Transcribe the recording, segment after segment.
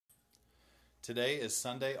Today is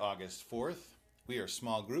Sunday, August 4th. We are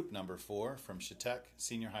small group number 4 from Chetek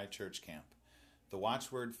Senior High Church Camp. The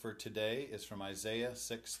watchword for today is from Isaiah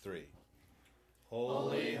 6:3.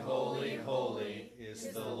 Holy, holy, holy is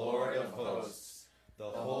the Lord of hosts.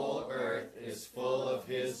 The whole earth is full of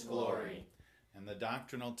his glory. And the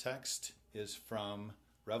doctrinal text is from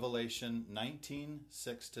Revelation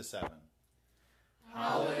 19:6-7.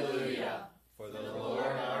 Hallelujah! For the Lord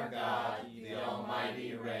our God, the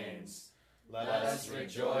Almighty, reigns. Let us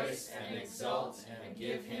rejoice and exult and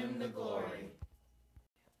give him the glory.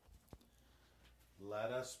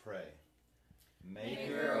 Let us pray.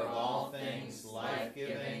 Maker of all things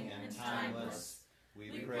life-giving and timeless,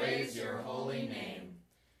 we praise your holy name.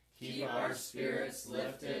 Keep our spirits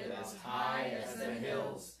lifted as high as the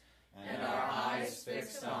hills, and our eyes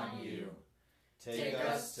fixed on you. Take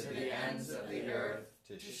us to the ends of the earth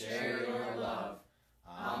to share your love.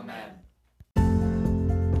 Amen.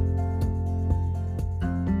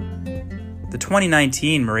 The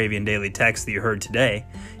 2019 Moravian Daily Text that you heard today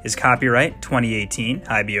is copyright 2018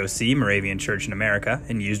 IBOC Moravian Church in America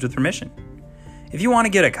and used with permission. If you want to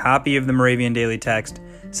get a copy of the Moravian Daily Text,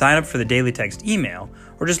 sign up for the Daily Text email,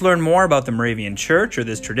 or just learn more about the Moravian Church or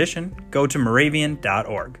this tradition, go to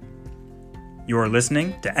moravian.org. You are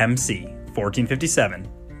listening to MC 1457,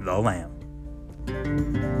 The Lamb.